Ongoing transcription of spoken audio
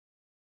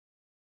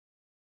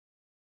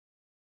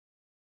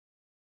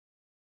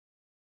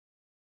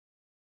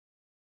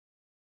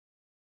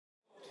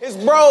His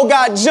bro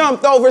got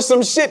jumped over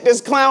some shit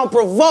this clown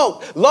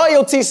provoked.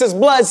 Loyalty says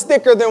blood's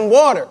thicker than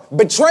water.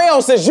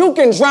 Betrayal says you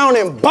can drown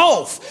in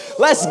both.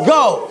 Let's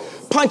go.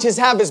 Punches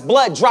have his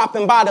blood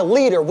dropping by the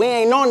liter. We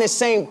ain't on the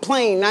same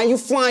plane. Now you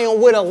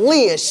flying with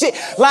Aaliyah. Shit,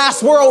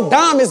 last world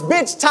diamonds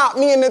bitch topped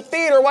me in the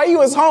theater while you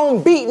was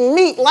home beating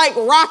meat like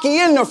Rocky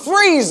in the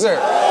freezer.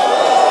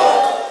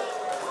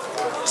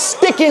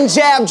 Stick and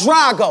jab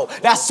Drago.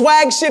 That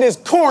swag shit is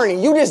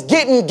corny. You just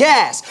getting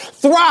gas.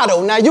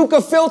 Throttle. Now you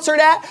can filter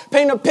that,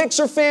 paint a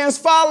picture fans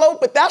follow,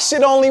 but that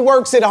shit only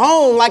works at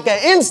home like an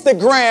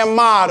Instagram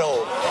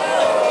model.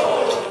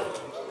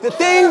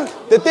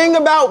 The thing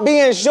about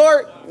being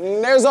short,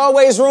 there's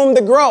always room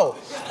to grow.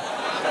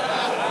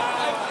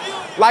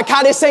 Like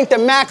how this ain't the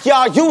Mac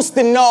y'all used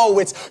to know.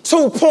 It's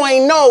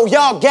 2.0,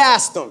 y'all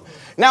gassed them.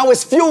 Now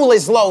his fuel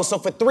is low, so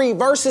for 3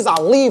 verses,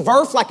 I'll leave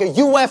Earth like a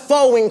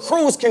UFO in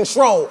cruise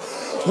control.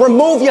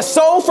 Remove your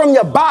soul from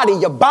your body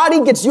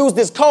gets used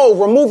as cold.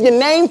 Remove your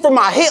name from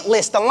my hit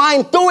list,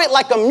 align through it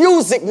like a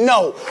music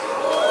note.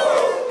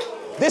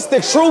 This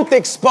the truth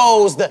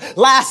exposed, the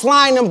last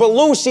line in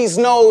Belushi's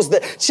nose,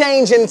 the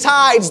changing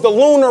tides, the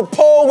lunar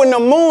pole when the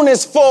moon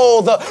is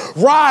full, the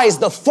rise,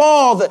 the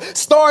fall, the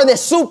star that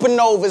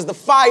supernovas, the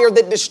fire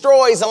that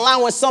destroys,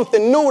 allowing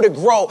something new to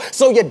grow.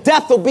 So your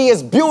death will be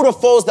as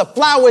beautiful as the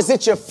flowers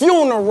at your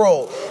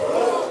funeral.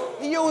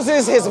 He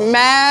uses his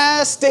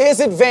mass to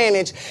his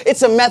advantage.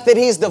 It's a method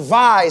he's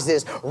devised.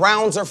 His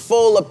rounds are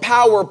full of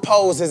power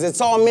poses. It's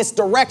all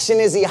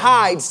misdirection as he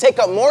hides. Take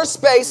up more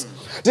space,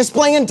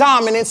 displaying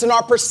dominance in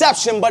our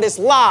perception, but it's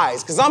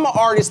lies. Because I'm an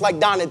artist like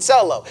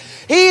Donatello.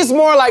 He's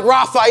more like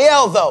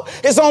Raphael, though.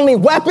 His only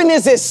weapon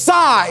is his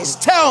size.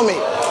 Tell me.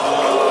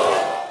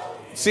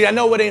 See, I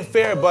know it ain't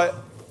fair, but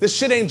this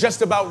shit ain't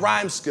just about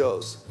rhyme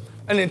skills.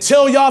 And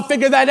until y'all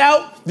figure that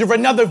out, you're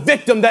another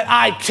victim that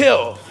I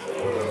kill.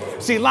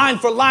 See, line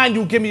for line,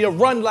 you give me a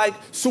run like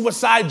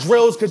suicide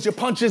drills because your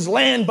punches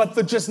land, but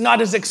they're just not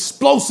as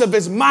explosive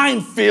as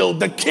Minefield,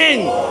 the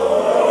king.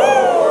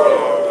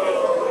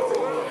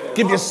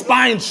 Give your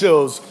spine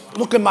chills.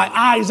 Look in my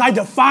eyes, I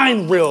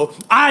define real.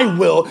 I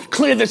will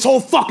clear this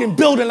whole fucking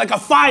building like a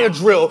fire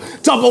drill.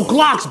 Double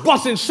Glocks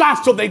busting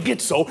shots till they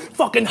get so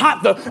fucking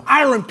hot the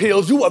iron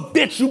peels. You a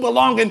bitch, you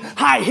belong in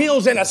high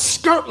heels and a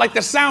skirt like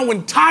the sound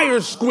when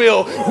tires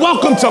squeal.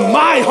 Welcome to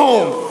my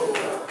home.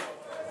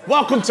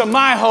 Welcome to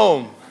my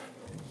home.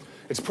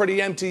 It's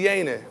pretty empty,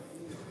 ain't it?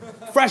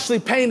 Freshly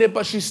painted,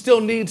 but she still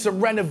needs some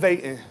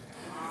renovating.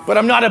 But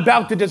I'm not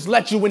about to just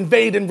let you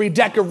invade and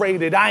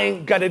redecorate it. I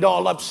ain't got it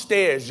all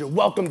upstairs. You're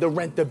welcome to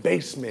rent the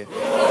basement.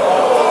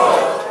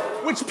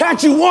 Which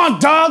patch you want,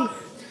 dog?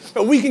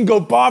 Or we can go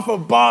bar for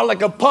bar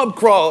like a pub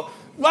crawl.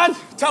 What?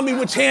 Tell me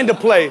which hand to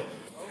play.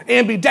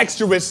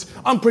 Ambidextrous,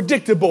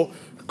 unpredictable,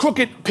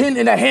 crooked pin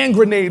in a hand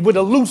grenade with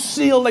a loose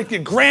seal like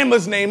your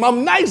grandma's name.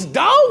 I'm nice,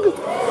 dog.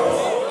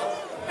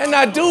 And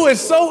I do it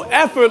so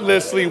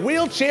effortlessly.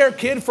 Wheelchair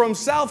kid from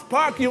South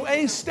Park, you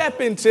ain't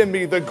stepping to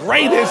me. The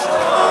greatest.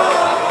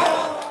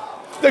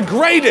 The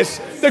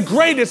greatest. The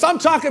greatest. I'm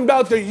talking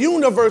about the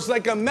universe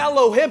like a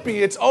mellow hippie.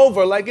 It's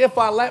over. Like if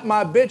I let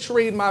my bitch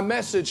read my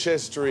message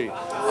history.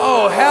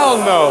 Oh, hell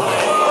no.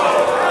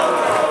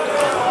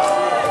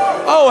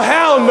 Oh,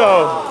 hell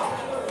no.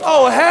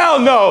 Oh, hell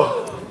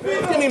no.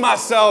 Give me my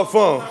cell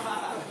phone.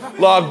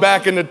 Log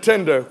back into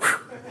Tinder.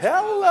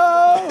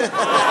 Hello.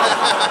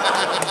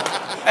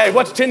 Hey,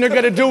 what's Tinder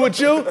gonna do with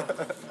you?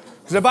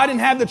 Because if I didn't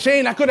have the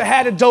chain, I could have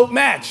had a dope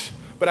match.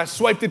 But I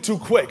swiped it too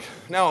quick.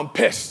 Now I'm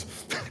pissed.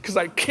 Because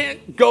I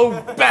can't go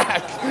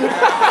back.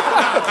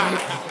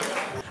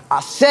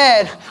 I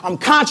said, I'm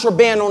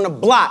contraband on the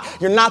block.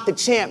 You're not the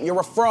champ, you're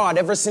a fraud.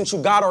 Ever since you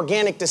got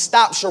organic to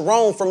stop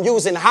Sharon from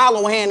using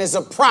hollow hand as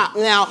a prop.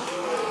 Now,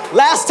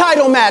 last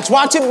title match,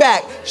 watch it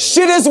back.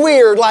 Shit is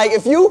weird. Like,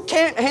 if you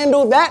can't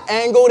handle that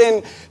angle,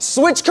 then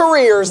switch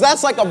careers.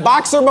 That's like a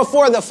boxer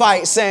before the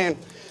fight saying,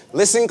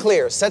 listen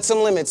clear, set some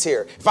limits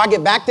here. If I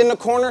get backed in the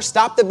corner,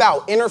 stop the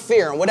bout,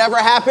 interfere. And whatever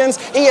happens,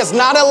 he is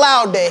not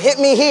allowed to hit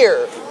me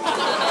here.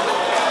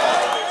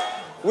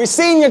 We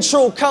seen your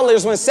true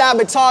colors when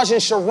sabotaging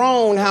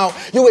Sharon, how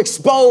you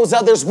expose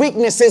others'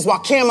 weaknesses while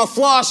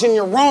camouflaging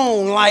your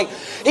own. Like,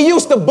 he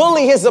used to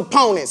bully his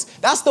opponents.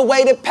 That's the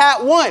way that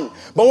Pat won.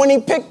 But when he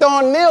picked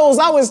on Nils,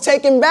 I was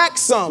taking back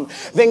some.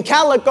 Then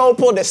Calico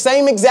pulled the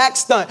same exact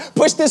stunt,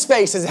 pushed his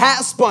face, his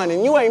hat spun,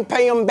 and you ain't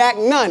pay him back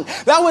none.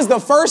 That was the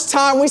first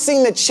time we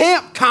seen the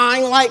champ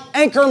kind like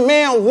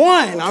Anchorman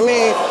 1. I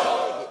mean,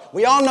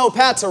 we all know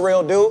Pat's a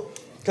real dude,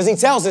 because he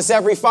tells us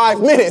every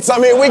 5 minutes. I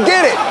mean, we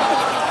get it.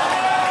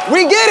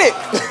 We get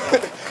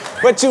it.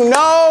 But you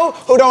know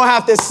who don't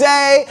have to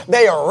say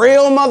they a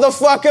real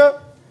motherfucker?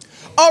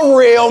 A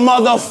real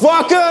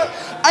motherfucker.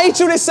 Ain't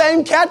you the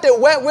same cat that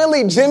Wet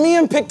Willie Jimmy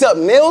and picked up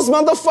Nils,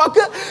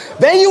 motherfucker?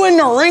 Then you in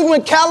the ring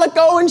with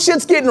Calico and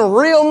shit's getting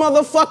real,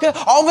 motherfucker.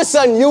 All of a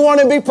sudden you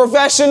want to be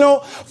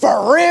professional?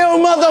 For real,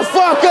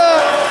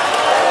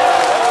 motherfucker.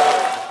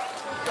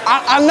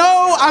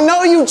 I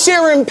know you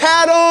cheering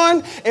Pat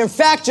on. In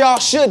fact, y'all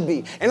should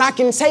be. And I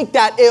can take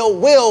that ill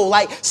will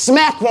like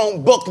Smack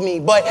won't book me,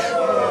 but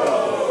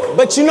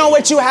But you know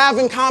what you have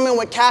in common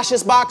with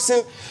Cassius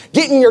boxing?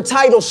 Getting your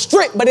title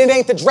stripped, but it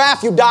ain't the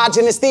draft you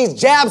dodging, it's these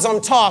jabs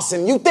I'm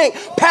tossing. You think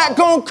Pat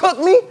gon' cook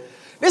me?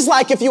 It's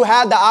like if you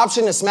had the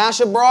option to smash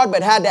a broad,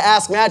 but had to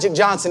ask Magic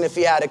Johnson if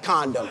he had a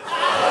condom.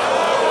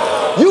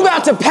 You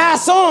got to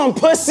pass on,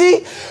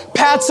 pussy.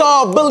 Pat's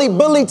all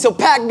bully till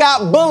Pat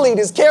got bullied.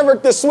 His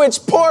character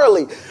switched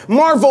poorly.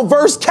 Marvel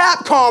vs.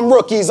 Capcom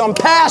rookies, I'm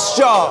past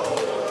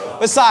y'all.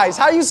 Besides,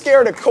 how you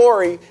scared of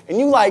Corey and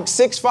you like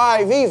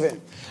 6'5"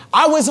 even?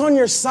 I was on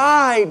your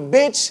side,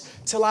 bitch,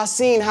 till I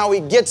seen how he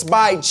gets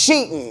by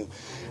cheating.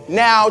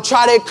 Now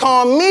try to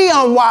calm me,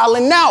 I'm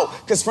wildin' out.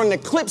 Cause from the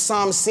clips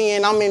I'm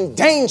seeing, I'm in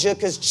danger.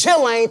 Cause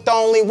Chill ain't the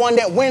only one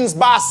that wins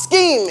by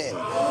scheming.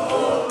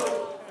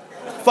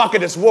 Fuck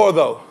it, it's war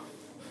though.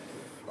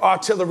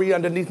 Artillery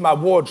underneath my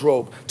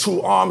wardrobe.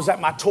 2 arms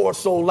at my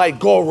torso like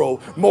Goro.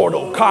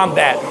 Mortal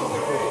Kombat.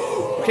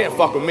 You can't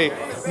fuck with me.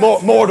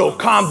 Mortal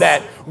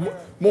Kombat.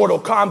 Mortal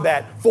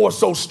Kombat. Force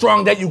so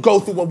strong that you go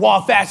through a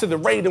wall faster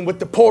than Raiden with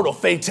the portal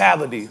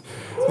fatality.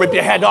 Rip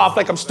your head off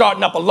like I'm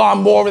starting up a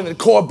lawnmower and the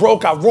cord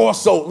broke. I roar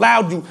so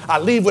loud I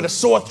leave with a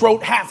sore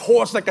throat. Half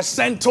horse like a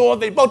centaur.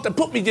 They both to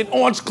put me in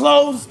orange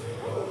clothes.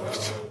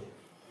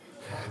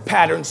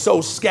 Patterns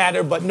so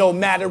scattered, but no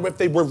matter if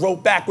they were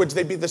wrote backwards,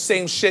 they'd be the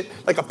same shit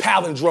like a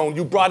palindrome.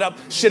 You brought up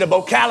shit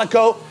about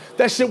Calico.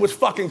 That shit was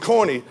fucking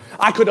corny.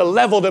 I could have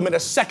leveled him in a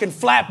second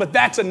flat, but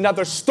that's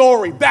another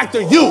story. Back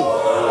to you.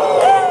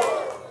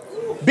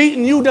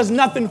 Beating you does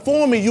nothing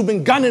for me. You've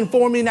been gunning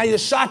for me, now your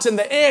shot's in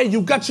the air.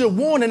 You got your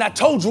warning, I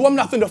told you I'm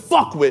nothing to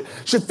fuck with.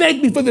 Should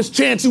thank me for this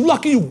chance, you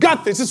lucky you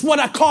got this. It's what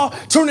I call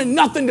turning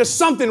nothing to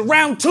something.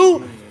 Round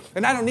 2,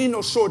 and I don't need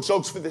no short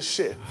jokes for this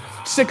shit.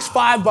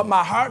 6'5", but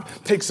my heart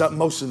takes up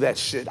most of that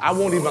shit. I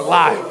won't even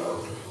lie.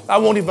 I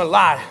won't even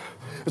lie.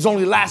 It was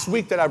only last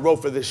week that I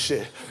wrote for this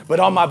shit.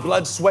 But all my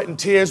blood, sweat, and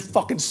tears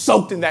fucking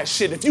soaked in that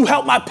shit. If you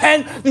held my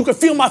pen, you could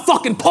feel my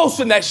fucking pulse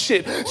in that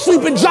shit.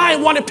 Sleeping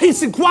giant wanted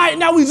peace and quiet,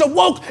 now he's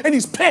awoke and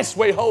he's pissed.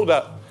 Wait, hold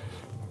up.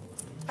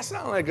 I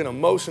sound like an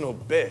emotional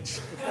bitch.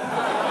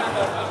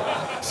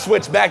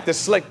 Switch back to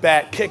slick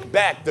back, kick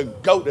back, the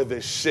goat of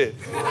this shit.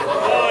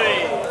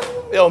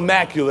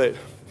 Illmaculate.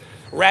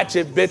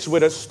 Ratchet bitch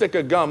with a stick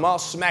of gum, I'll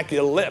smack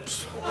your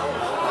lips.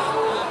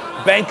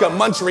 Bank of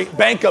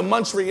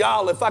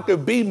Montreal, if I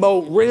could be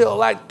more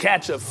real, I'd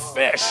catch a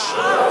fish.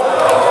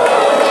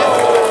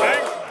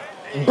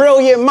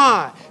 Brilliant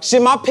mind.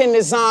 Shit, my pen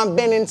design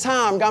been in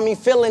time. Got me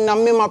feeling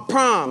I'm in my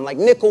prime, like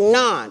Nickel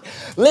 9.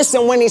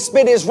 Listen when he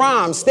spit his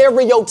rhymes.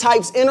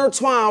 Stereotypes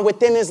intertwine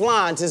within his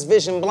lines. His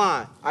vision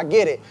blind. I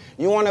get it.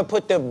 You want to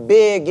put the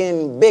big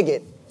in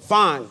bigot.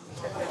 Fine.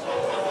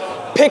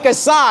 Pick a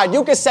side.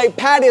 You could say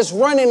Pat is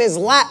running his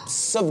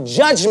laps of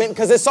judgment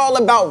because it's all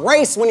about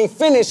race when he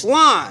finished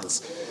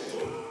lines.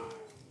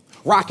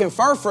 Rockin'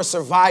 fur for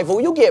survival,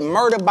 you get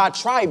murdered by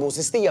tribals.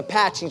 It's the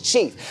Apache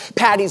chief.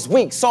 Patty's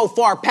weak, so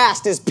far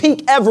past his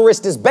peak.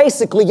 Everest is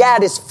basically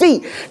at his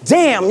feet.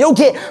 Damn, you'll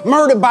get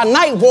murdered by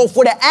Nightwolf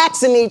with an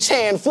axe in each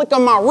hand. Flick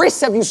on my wrist,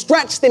 have you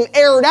stretched and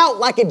aired out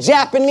like a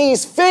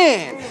Japanese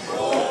fan?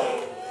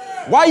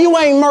 Why you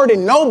ain't murdered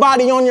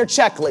nobody on your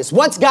checklist?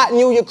 What's gotten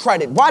you your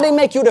credit? Why they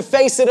make you the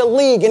face of the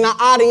league and the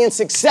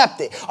audience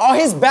accept it? All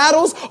his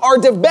battles are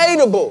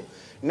debatable.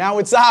 Now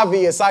it's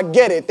obvious, I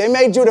get it. They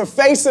made you the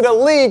face of the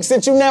league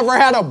since you never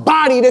had a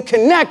body to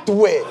connect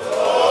with.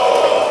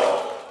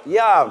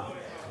 Yeah,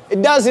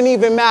 it doesn't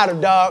even matter,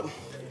 dog.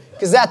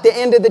 Because at the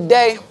end of the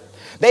day,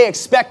 they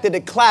expected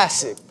a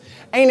classic.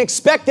 Ain't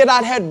expected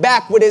I'd head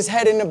back with his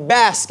head in the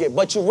basket,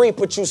 but you reap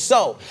what you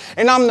sow.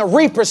 And I'm the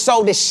reaper,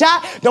 so the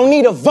shot don't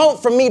need a vote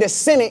for me to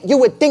send it. You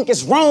would think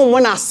it's Rome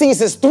when I seize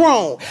his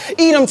throne.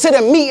 Eat him to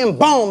the meat and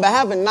bone, but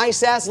have a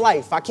nice ass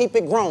life. I keep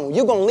it grown.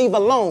 You gon' leave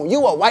alone. You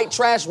a white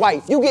trash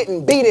wife. You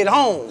getting beat at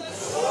home.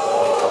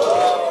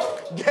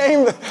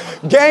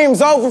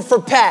 Game's over for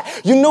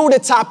Pat. You knew the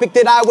topic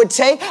that I would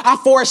take. I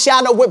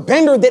foreshadowed with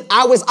Bender that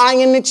I was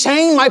eyeing the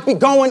chain. Might be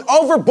going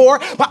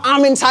overboard, but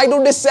I'm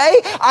entitled to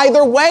say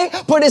either way,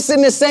 put us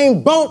in the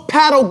same boat.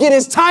 Pat'll get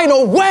his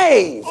title.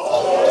 Wave.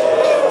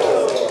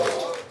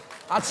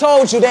 I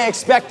told you they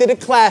expected a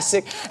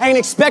classic. Ain't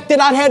expected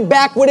I'd head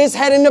back with his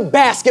head in the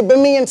basket. But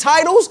me and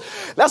titles,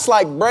 that's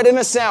like bread and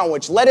a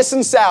sandwich, lettuce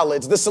and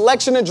salads, the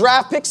selection of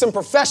draft picks and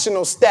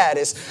professional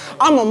status.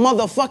 I'm a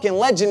motherfucking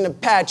legend of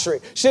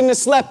Patrick. Shouldn't have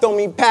slept on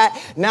me,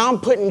 Pat. Now I'm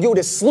putting you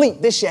to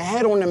sleep. This your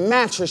head on the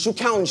mattress. You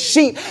counting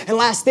sheep. And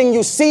last thing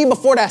you see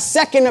before that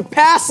second of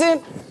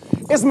passing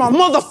is my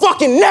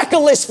motherfucking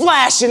necklace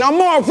flashing.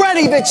 I'm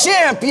already the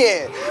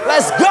champion.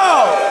 Let's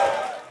go.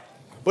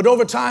 But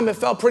over time, it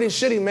felt pretty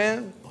shitty,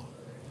 man.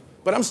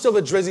 But I'm still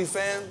a Drizzy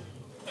fan.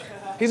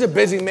 He's a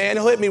busy man.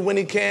 He'll hit me when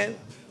he can.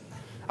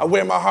 I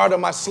wear my heart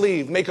on my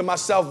sleeve, making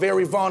myself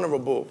very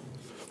vulnerable,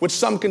 which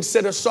some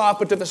consider soft,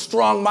 but to the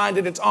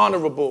strong-minded, it's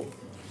honorable.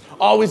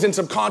 Always in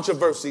some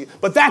controversy.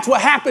 But that's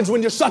what happens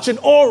when you're such an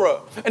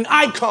aura, an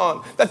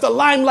icon, that the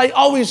limelight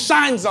always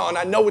shines on.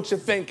 I know what you're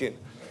thinking.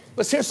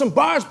 Let's hear some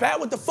bars, Pat.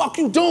 What the fuck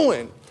you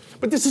doing?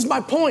 But this is my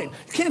point.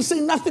 You can't say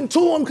nothing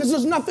to him because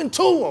there's nothing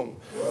to him.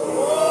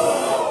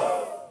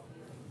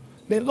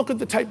 Man, look at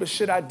the type of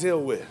shit I deal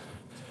with.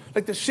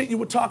 Like the shit you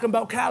were talking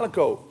about,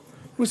 Calico.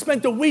 We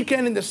spent the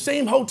weekend in the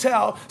same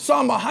hotel, saw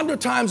him 100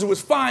 times, it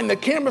was fine, the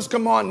cameras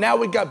come on, now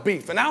we got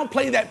beef. And I don't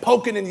play that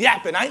poking and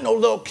yapping, I ain't no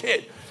little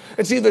kid.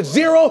 It's either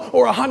 0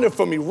 or 100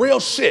 for me, real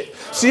shit.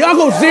 See, I'll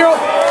go 0,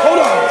 hold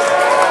on.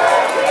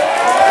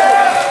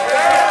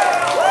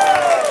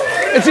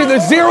 It's either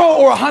 0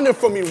 or 100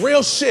 for me,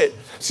 real shit.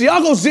 See,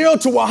 I'll go 0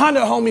 to 100,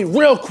 homie,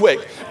 real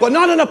quick. But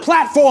not on a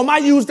platform I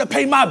use to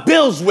pay my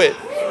bills with.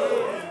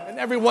 And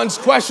everyone's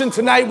question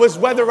tonight was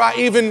whether I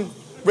even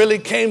really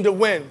came to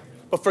win.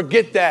 But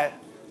forget that.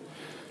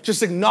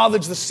 Just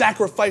acknowledge the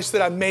sacrifice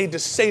that I made to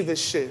say this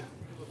shit.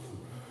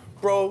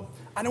 Bro,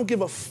 I don't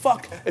give a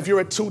fuck if you're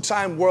a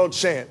 2-time world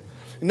champ.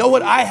 You know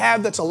what I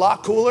have that's a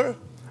lot cooler?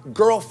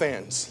 Girl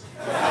fans.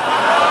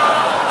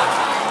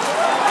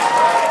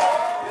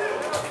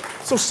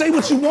 So say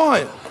what you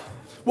want.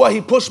 Well,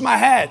 he pushed my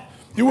hat.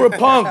 You were a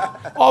punk.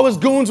 All his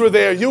goons were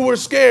there. You were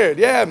scared.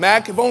 Yeah,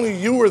 Mac, if only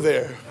you were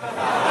there.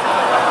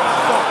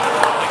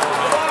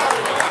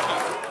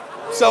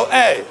 So,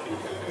 hey,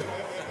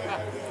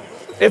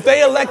 if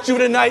they elect you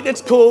tonight,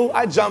 it's cool.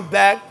 I jump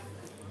back.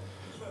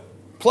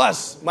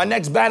 Plus, my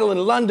next battle in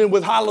London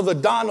with Hollow the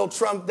Donald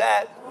Trump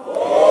that.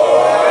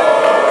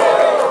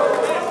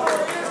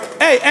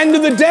 Hey, end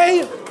of the day,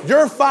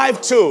 you're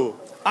 5'2".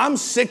 I'm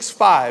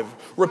 6'5".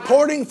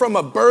 Reporting from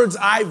a bird's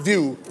eye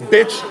view,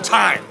 bitch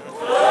time.